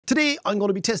Today I'm going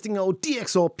to be testing out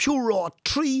DxO PureRAW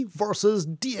 3 versus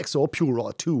DxO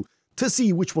PureRAW 2 to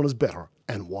see which one is better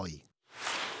and why.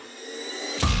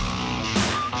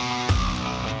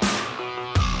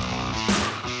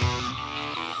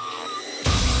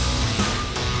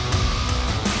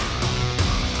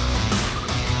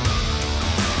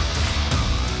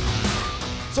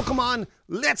 So come on,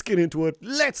 let's get into it,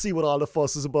 let's see what all the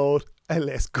fuss is about, and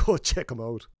let's go check them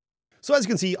out. So as you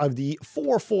can see, I have the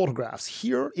 4 photographs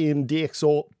here in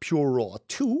DxO PureRAW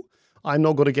 2. I'm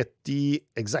now going to get the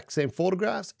exact same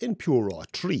photographs in PureRAW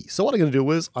 3. So what I'm going to do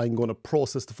is I'm going to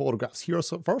process the photographs here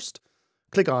first.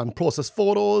 Click on Process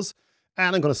Photos,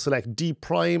 and I'm going to select D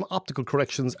Prime, Optical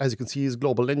Corrections. As you can see, is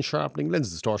Global Lens Sharpening,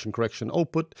 Lens Distortion Correction,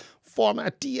 Output,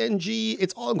 Format DNG.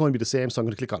 It's all going to be the same, so I'm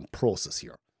going to click on Process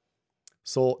here.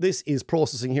 So this is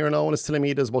processing here now, and it's telling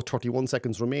me there's about 31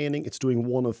 seconds remaining. It's doing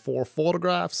 1 of 4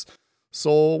 photographs.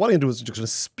 So what I'm going to do is just going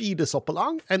to speed this up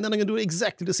along, and then I'm going to do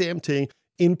exactly the same thing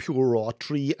in PureRAW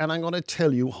 3, and I'm going to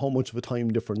tell you how much of a time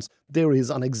difference there is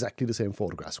on exactly the same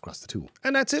photographs across the two.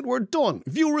 And that's it, we're done.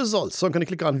 View results. So I'm going to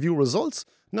click on View Results.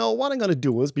 Now what I'm going to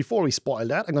do is, before we spoil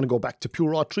that, I'm going to go back to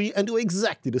PureRAW 3 and do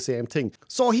exactly the same thing.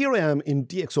 So here I am in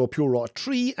DxO PureRAW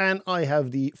 3, and I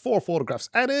have the 4 photographs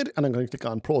added, and I'm going to click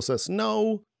on Process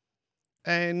Now.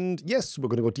 And yes, we're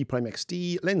going to go D Prime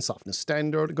XD, Lens Softness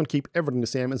Standard. I'm going to keep everything the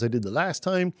same as I did the last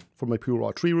time for my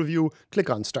PureRAW 3 review.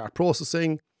 Click on Start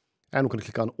Processing, and we're going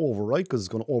to click on Overwrite because it's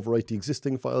going to overwrite the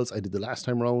existing files I did the last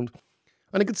time around.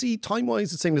 And you can see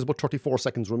time-wise, it's saying there's about 34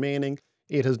 seconds remaining.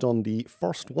 It has done the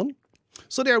first one.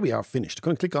 So there we are, finished. I'm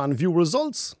going to click on View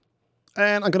Results,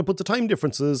 and I'm going to put the time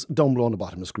differences down below on the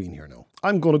bottom of the screen here now.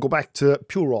 I'm going to go back to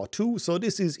PureRAW 2. So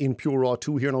this is in PureRAW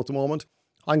 2 here now at the moment.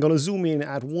 I'm going to zoom in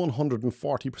at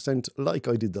 140% like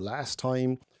I did the last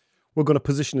time. We're going to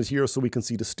position it here so we can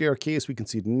see the staircase, we can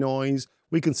see the noise,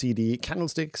 we can see the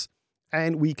candlesticks,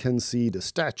 and we can see the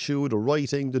statue, the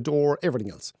writing, the door,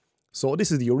 everything else. So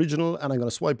this is the original, and I'm going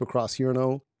to swipe across here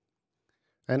now.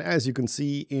 And as you can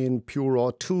see in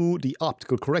PureRAW 2, the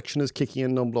optical correction is kicking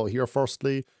in down below here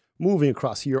firstly, moving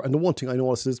across here. And the one thing I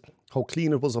noticed is how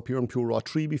clean it was up here in PureRAW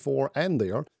 3 before and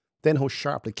there. Then how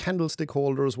sharp the candlestick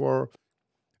holders were.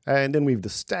 And then we have the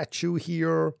statue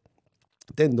here.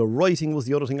 Then the writing was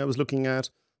the other thing I was looking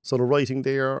at. So the writing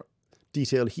there,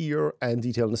 detail here, and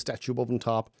detail in the statue above and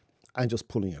top, and just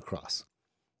pulling across.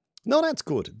 Now that's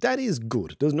good. That is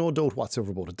good. There's no doubt whatsoever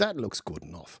about it. That looks good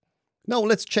enough. Now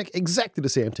let's check exactly the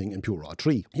same thing in PureRAW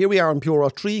 3. Here we are in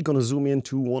PureRAW 3, going to zoom in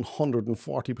to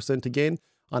 140% again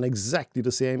on exactly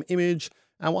the same image.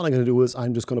 And what I'm going to do is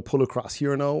I'm just going to pull across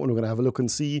here now, and we're going to have a look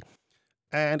and see.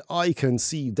 And I can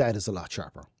see that is a lot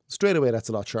sharper. Straight away, that's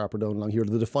a lot sharper down along here.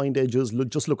 The defined edges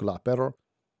just look a lot better.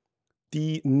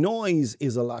 The noise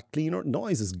is a lot cleaner.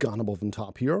 Noise is gone above and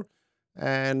top here.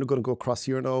 And we're going to go across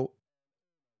here now.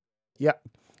 Yeah,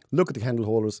 look at the candle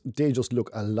holders. They just look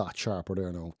a lot sharper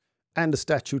there now. And the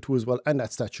statue too as well, and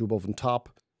that statue above and top.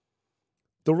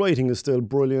 The writing is still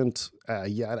brilliant.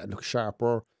 Yeah, that looks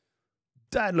sharper.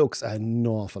 That looks an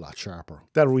awful lot sharper.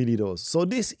 That really does. So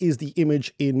this is the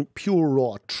image in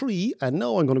PureRAW 3, and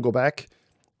now I'm going to go back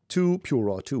to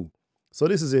PureRAW 2. So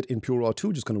this is it in PureRAW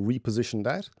 2, just going to reposition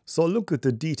that. So look at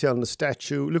the detail in the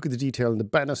statue, look at the detail in the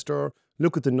banister,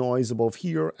 look at the noise above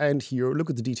here and here, look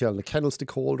at the detail in the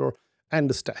candlestick holder and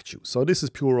the statue. So this is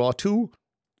PureRAW 2,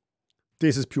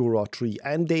 this is PureRAW 3,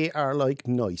 and they are like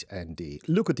night and day.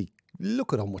 Look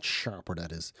at how much sharper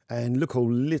that is. And look how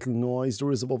little noise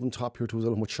there is above and top here too,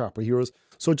 how much sharper here is.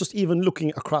 So just even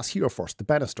looking across here first, the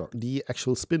banister, the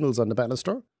actual spindles on the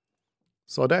banister.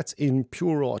 So that's in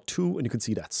PureRAW 2, and you can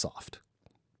see that's soft.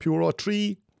 PureRAW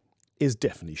 3 is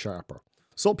definitely sharper.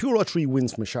 So PureRAW 3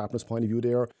 wins from a sharpness point of view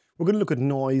there. We're going to look at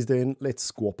noise then.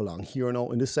 Let's go up along here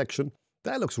now in this section.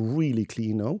 That looks really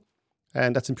clean now.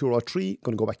 And that's in PureRAW 3.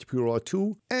 Going to go back to PureRAW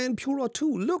 2. And PureRAW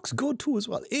 2 looks good too as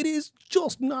well. It is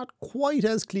just not quite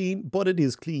as clean, but it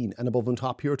is clean. And above and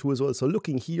top here too as well. So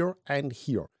looking here and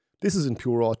here. This is in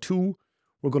PureRAW 2.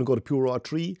 We're going to go to PureRAW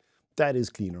 3. That is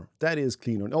cleaner. That is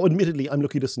cleaner. Now, admittedly, I'm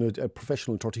looking at this in a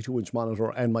professional 32-inch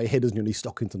monitor, and my head is nearly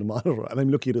stuck into the monitor, and I'm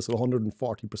looking at this at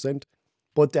 140%,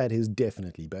 but that is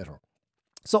definitely better.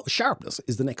 So sharpness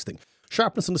is the next thing.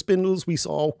 Sharpness on the spindles, we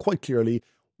saw quite clearly,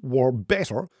 were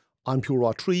better on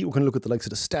PureRAW 3. We're going to look at the likes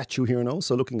of the statue here now.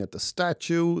 So looking at the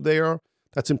statue there,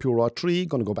 that's in PureRAW 3.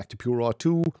 Going to go back to PureRAW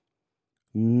 2.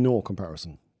 No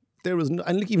comparison. There is no,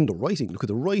 and look even the writing. Look at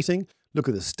the writing, look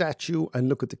at the statue, and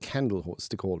look at the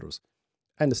candlestick holders.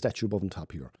 And the statue above and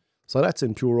top here. So that's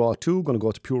in PureRAW 2. Going to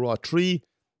go to PureRAW 3.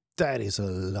 That is a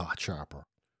lot sharper.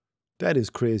 That is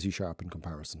crazy sharp in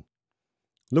comparison.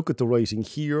 Look at the writing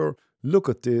here. Look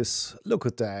at this, look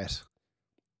at that.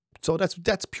 So that's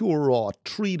PureRAW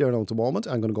 3 there now at the moment.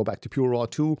 I'm going to go back to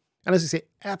PureRAW 2. And as I say,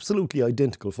 absolutely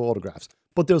identical photographs,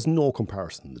 but there's no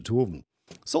comparison in the two of them.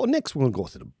 So next we're going to go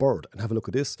to the bird and have a look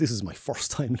at this. This is my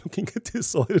first time looking at this,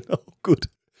 so I don't know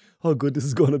how good this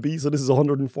is going to be. So this is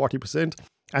 140%.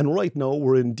 And right now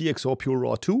we're in DxO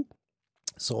PureRAW 2.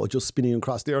 So just spinning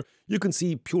across there, you can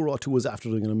see PureRAW 2 is after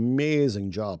doing an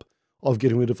amazing job of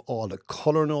getting rid of all the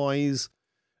color noise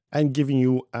and giving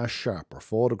you a sharper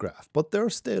photograph. But there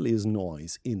still is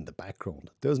noise in the background.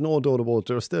 There's no doubt about it.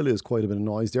 There still is quite a bit of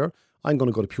noise there. I'm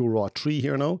going to go to PureRAW 3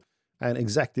 here now, and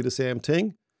exactly the same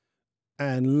thing.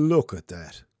 And look at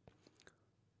that.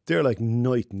 They're like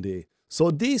night and day.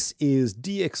 So this is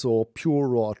DxO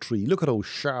PureRAW 3. Look at how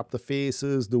sharp the face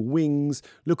is, the wings.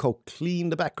 Look how clean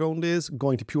the background is.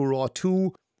 Going to PureRAW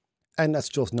 2, and that's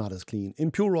just not as clean.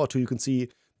 In PureRAW 2, you can see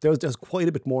there's quite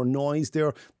a bit more noise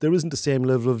there. There isn't the same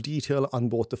level of detail on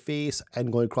both the face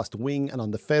and going across the wing and on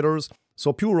the feathers.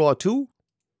 So PureRAW 2,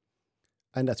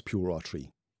 and that's PureRAW 3.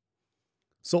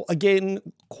 So again,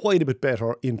 quite a bit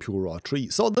better in PureRAW 3.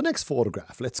 So the next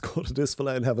photograph, let's go to this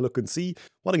fella and have a look and see.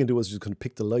 What I'm going to do is just going to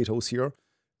pick the lighthouse here,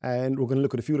 and we're going to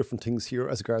look at a few different things here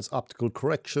as regards optical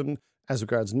correction, as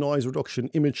regards noise reduction,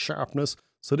 image sharpness.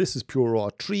 So this is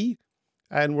PureRAW 3,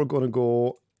 and we're going to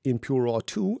go in PureRAW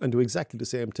 2 and do exactly the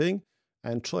same thing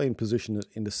and try and position it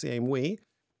in the same way.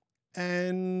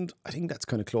 And I think that's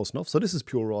kind of close enough. So this is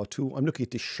PureRAW 2. I'm looking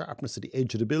at the sharpness at the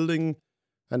edge of the building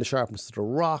and the sharpness of the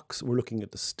rocks. We're looking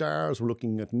at the stars. We're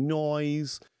looking at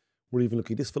noise. We're even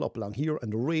looking at this fill up along here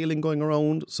and the railing going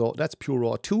around. So that's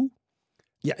PureRAW 2.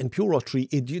 Yeah, in PureRAW 3,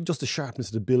 just the sharpness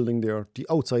of the building there, the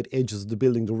outside edges of the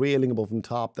building, the railing above and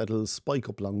top, that little spike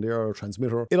up along there, or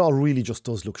transmitter. It all really just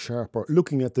does look sharper.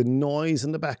 Looking at the noise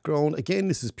in the background, again,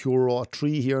 this is PureRAW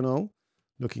 3 here now.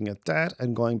 Looking at that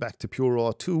and going back to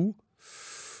PureRAW 2.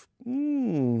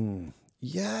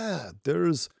 Yeah,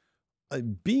 there's,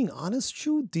 being honest,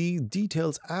 the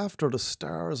details after the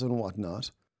stars and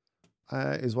whatnot,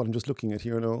 is what I'm just looking at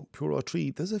here now. PureRAW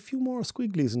 3, there's a few more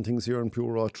squigglies and things here in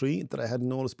PureRAW 3 that I hadn't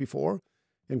noticed before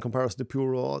in comparison to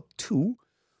PureRAW 2.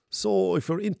 So if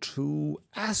you're into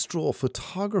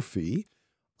astrophotography,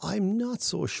 I'm not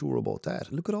so sure about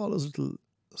that. Look at all those little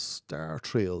star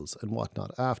trails and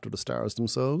whatnot after the stars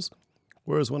themselves.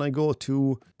 Whereas when I go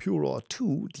to PureRAW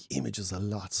 2, the image is a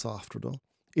lot softer though.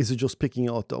 Is it just picking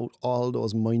out all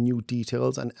those minute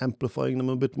details and amplifying them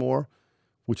a bit more?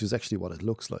 Which is actually what it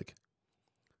looks like.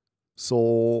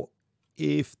 So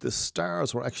if the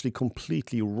stars were actually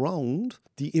completely round,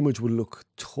 the image would look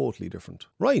totally different.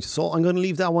 Right, so I'm going to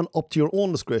leave that one up to your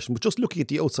own discretion, but just looking at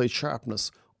the outside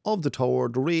sharpness of the tower,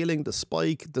 the railing, the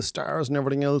spike, the stars and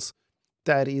everything else,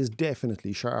 that is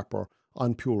definitely sharper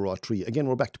on PureRAW 3. Again,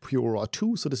 we're back to PureRAW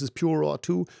 2, so this is PureRAW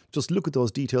 2. Just look at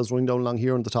those details running down along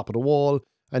here on the top of the wall,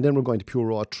 and then we're going to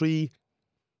PureRAW 3.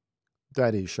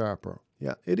 That is sharper.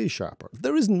 Yeah, it is sharper.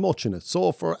 There isn't much in it.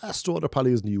 So for Astro, there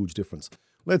probably isn't a huge difference.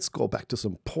 Let's go back to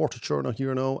some portraiture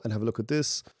here now and have a look at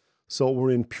this. So we're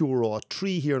in PureRAW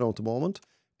 3 here now at the moment.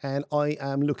 And I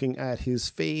am looking at his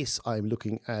face. I'm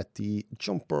looking at the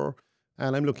jumper.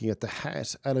 And I'm looking at the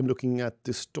hat. And I'm looking at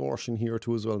distortion here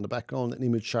too as well in the background and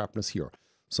image sharpness here.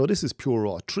 So this is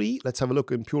PureRAW 3. Let's have a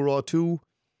look in PureRAW 2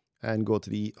 and go to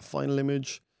the final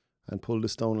image and pull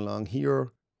this down along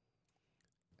here.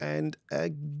 And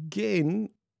again,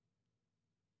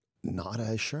 not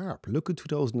as sharp. Look at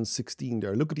 2016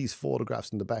 there. Look at these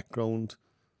photographs in the background.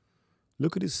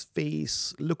 Look at his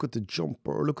face. Look at the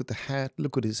jumper. Look at the hat.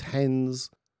 Look at his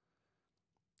hands.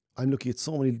 I'm looking at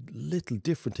so many little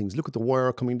different things. Look at the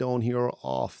wire coming down here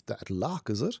off that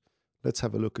lock, is it? Let's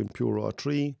have a look in PureRAW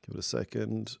 3. Give it a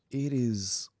second.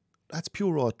 That's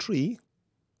PureRAW 3.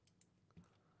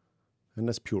 And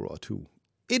that's PureRAW 2.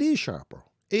 It is sharper.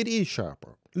 It is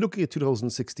sharper. Looking at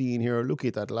 2016 here, looking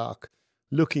at that lock,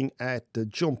 looking at the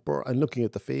jumper and looking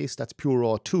at the face, that's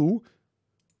PureRAW 2.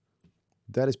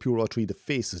 That is PureRAW 3. The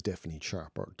face is definitely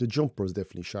sharper. The jumper is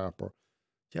definitely sharper.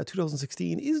 Yeah,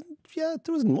 2016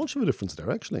 there isn't much of a difference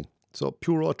there actually. So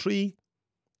PureRAW 3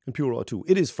 and PureRAW 2.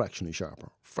 It is fractionally sharper.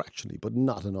 Fractionally, but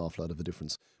not an awful lot of a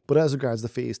difference. But as regards the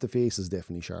face is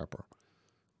definitely sharper.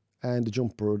 And the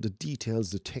jumper, the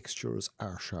details, the textures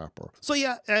are sharper. So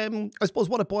yeah, I suppose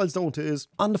what it boils down to is,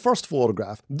 on the first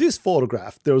photograph, this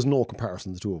photograph, there's no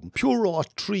comparison to the two of them. PureRAW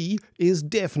 3 is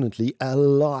definitely a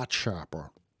lot sharper.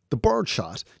 The bird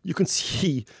shot, you can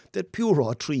see that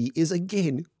PureRAW 3 is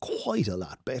again quite a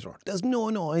lot better. There's no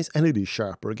noise and it is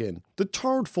sharper again. The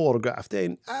third photograph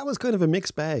then, that was kind of a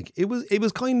mixed bag. It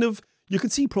was kind of, You can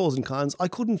see pros and cons. I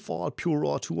couldn't fault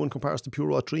PureRAW 2 in comparison to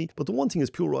PureRAW 3, but the one thing is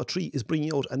PureRAW 3 is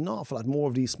bringing out an awful lot more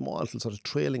of these small little sort of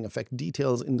trailing effect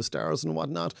details in the stars and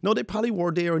whatnot. Now, they probably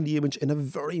were there in the image in a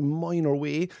very minor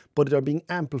way, but they're being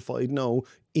amplified now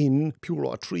in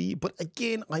PureRAW 3, but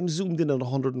again, I'm zoomed in at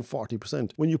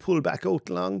 140%. When you pull back out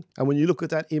long, and when you look at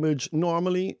that image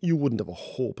normally, you wouldn't have a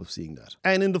hope of seeing that.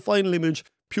 And in the final image,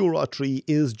 PureRAW 3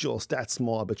 is just that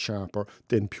small bit sharper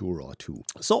than PureRAW 2.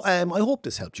 So I hope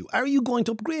this helped you. Are you going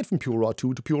to upgrade from PureRAW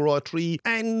 2 to PureRAW 3?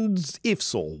 And if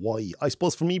so, why? I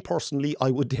suppose for me personally,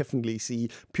 I would definitely see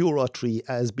PureRAW 3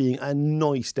 as being a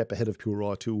nice step ahead of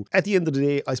PureRAW 2. At the end of the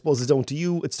day, I suppose it's down to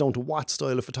you. It's down to what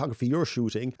style of photography you're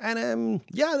shooting. And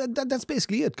yeah, that's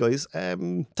basically it, guys.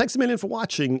 Thanks a million for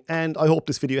watching, and I hope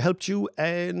this video helped you,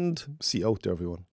 and see you out there, everyone.